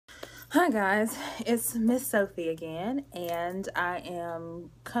Hi guys, it's Miss Sophie again, and I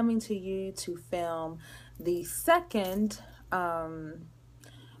am coming to you to film the second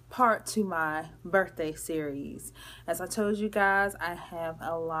part to my birthday series. As I told you guys, I have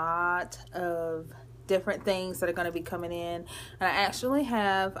a lot of different things that are going to be coming in, and I actually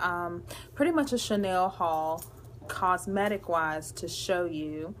have pretty much a Chanel haul, cosmetic wise, to show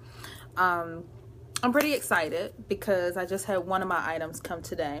you. I'm pretty excited because I just had one of my items come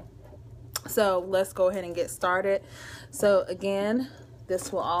today. So let's go ahead and get started. So again,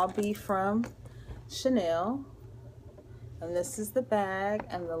 this will all be from Chanel, and this is the bag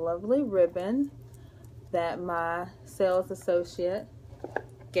and the lovely ribbon that my sales associate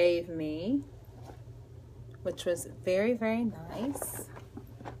gave me, which was very, very nice.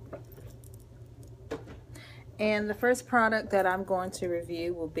 And the first product that I'm going to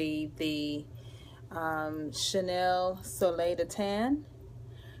review will be the Chanel Soleil de Tan.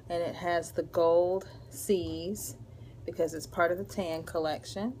 And it has the gold C's because it's part of the tan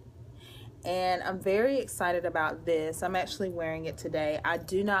collection. And I'm very excited about this. I'm actually wearing it today. I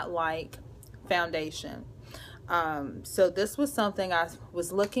do not like foundation. So this was something I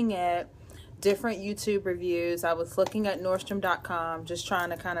was looking at different YouTube reviews. I was looking at Nordstrom.com, just trying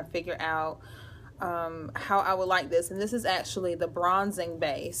to kind of figure out how I would like this. And this is actually the bronzing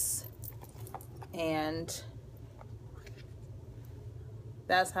base. And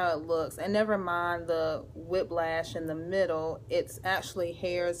that's how it looks. And never mind the whiplash in the middle. It's actually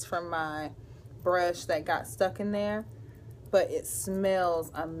hairs from my brush that got stuck in there. But it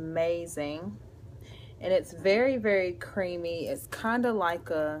smells amazing. And it's very, very creamy. It's kind of like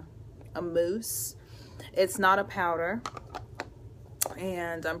a mousse. It's not a powder.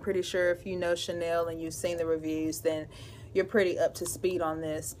 And I'm pretty sure if you know Chanel and you've seen the reviews, then you're pretty up to speed on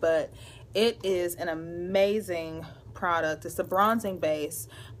this. But it is an amazing product. It's a bronzing base,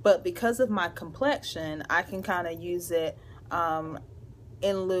 but because of my complexion, I can kind of use it in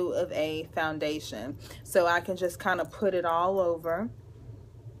lieu of a foundation. So I can just kind of put it all over,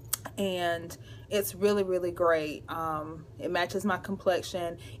 and it's really, really great. It matches my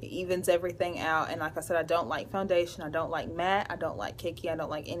complexion, it evens everything out, and like I said, I don't like foundation, I don't like matte, I don't like cakey, I don't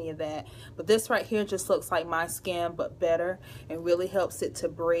like any of that. But this right here just looks like my skin, but better, and really helps it to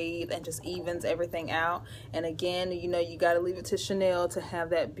breathe and just evens everything out. And again, you know, you got to leave it to Chanel to have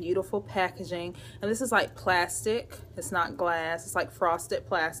that beautiful packaging. And this is like plastic, it's not glass, it's like frosted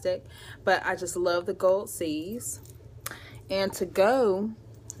plastic, but I just love the gold C's. And to go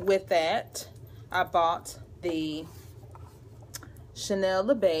with that, I bought the Chanel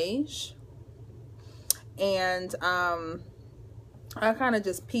Le Beige, and I kind of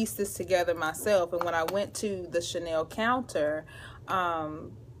just pieced this together myself. And when I went to the Chanel counter,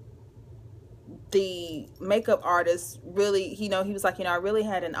 the makeup artist really, you know, he was like, you know, I really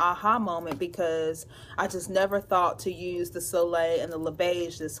had an aha moment because I just never thought to use the Soleil and the Le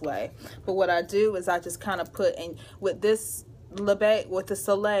Beige this way. But what I do is I just kind of put in with this with the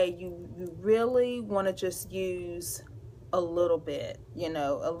Soleil, you really want to just use a little bit. You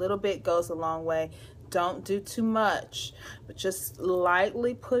know, a little bit goes a long way. Don't do too much, but just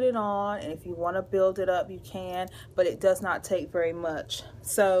lightly put it on, and if you want to build it up, you can, but it does not take very much.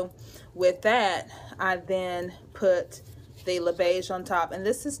 So with that, I then put the Le Beige on top, and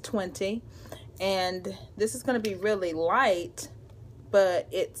this is 20, and this is going to be really light, but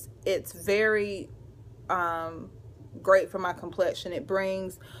it's very great for my complexion. It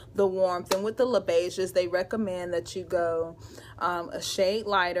brings the warmth. And with the Le Beiges, they recommend that you go a shade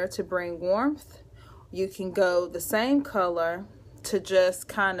lighter to bring warmth. You can go the same color to just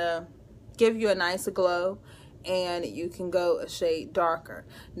kind of give you a nicer glow, and you can go a shade darker.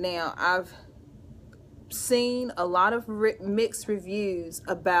 Now, I've seen a lot of mixed reviews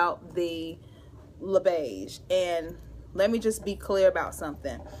about the Le Beige, and let me just be clear about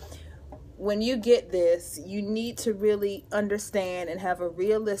something. When you get this, you need to really understand and have a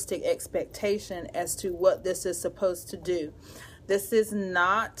realistic expectation as to what this is supposed to do. This is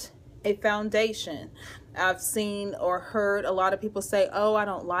not a foundation. I've seen or heard a lot of people say, oh, I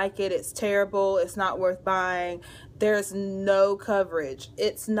don't like it, it's terrible, it's not worth buying. There's no coverage.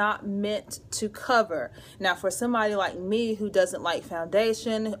 It's not meant to cover. Now, for somebody like me who doesn't like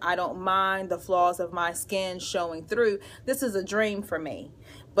foundation, I don't mind the flaws of my skin showing through, this is a dream for me.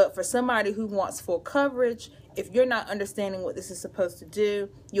 But for somebody who wants full coverage, if you're not understanding what this is supposed to do,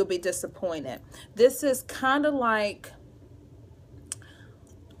 you'll be disappointed. This is kind of like,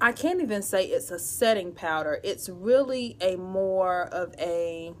 I can't even say it's a setting powder. It's really a more of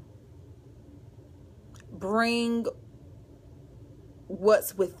a bring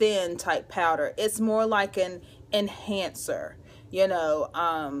what's within type powder. It's more like an enhancer, you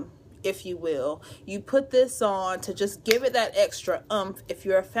know. if you will. You put this on to just give it that extra oomph. If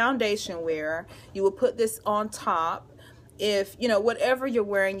you're a foundation wearer, you will put this on top. If, you know, whatever you're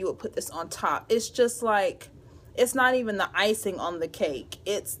wearing, you would put this on top. It's just like, it's not even the icing on the cake.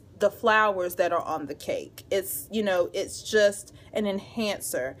 It's the flowers that are on the cake. It's, you know, it's just an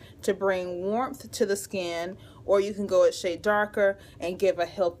enhancer to bring warmth to the skin, or you can go a shade darker and give a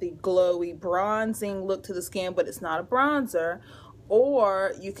healthy, glowy, bronzing look to the skin, but it's not a bronzer.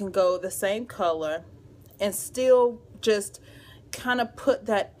 Or you can go the same color and still just kind of put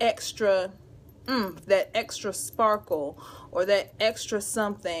that extra sparkle or that extra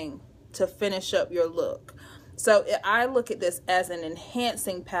something to finish up your look. So I look at this as an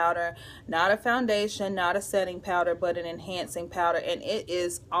enhancing powder, not a foundation, not a setting powder, but an enhancing powder, and it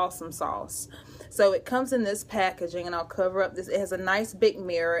is awesome sauce. So it comes in this packaging, and I'll cover up this. It has a nice big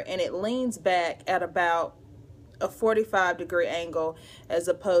mirror, and it leans back at about a 45-degree angle as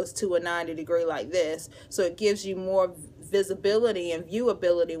opposed to a 90-degree like this. So it gives you more visibility and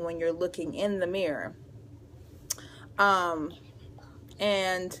viewability when you're looking in the mirror. And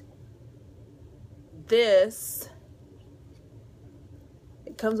this,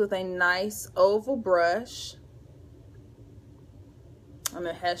 it comes with a nice oval brush, and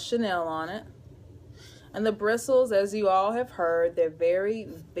it has Chanel on it. And the bristles, as you all have heard, they're very,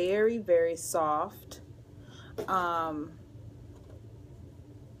 very, very soft. And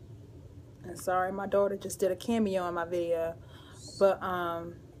sorry, my daughter just did a cameo in my video, but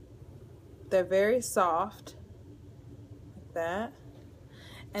they're very soft like that.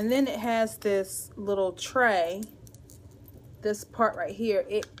 And then it has this little tray. This part right here,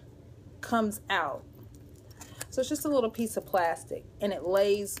 it comes out. So it's just a little piece of plastic, and it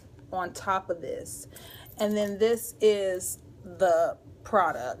lays on top of this. And then this is the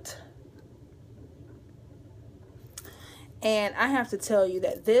product. And I have to tell you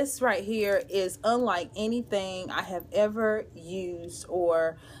that this right here is unlike anything I have ever used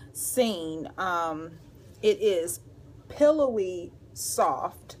or seen. It is pillowy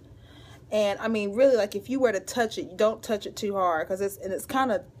soft, and I mean, really, like, if you were to touch it, you don't touch it too hard, because it's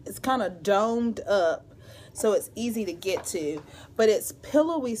kind of domed up, so it's easy to get to, but it's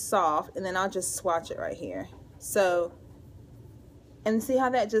pillowy soft. And then I'll just swatch it right here. So, and see how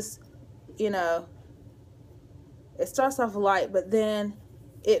that just, you know, it starts off light, but then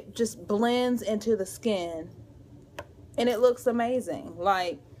it just blends into the skin, and it looks amazing.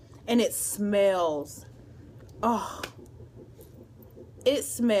 Like, and it smells, oh, it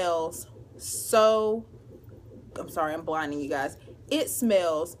smells so, I'm sorry, I'm blinding you guys. It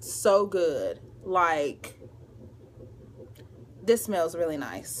smells so good. Like, this smells really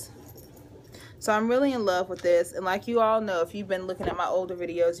nice. So I'm really in love with this. And like you all know, if you've been looking at my older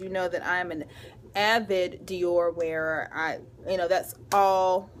videos, you know that I'm an avid Dior wearer. You know, that's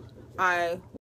all I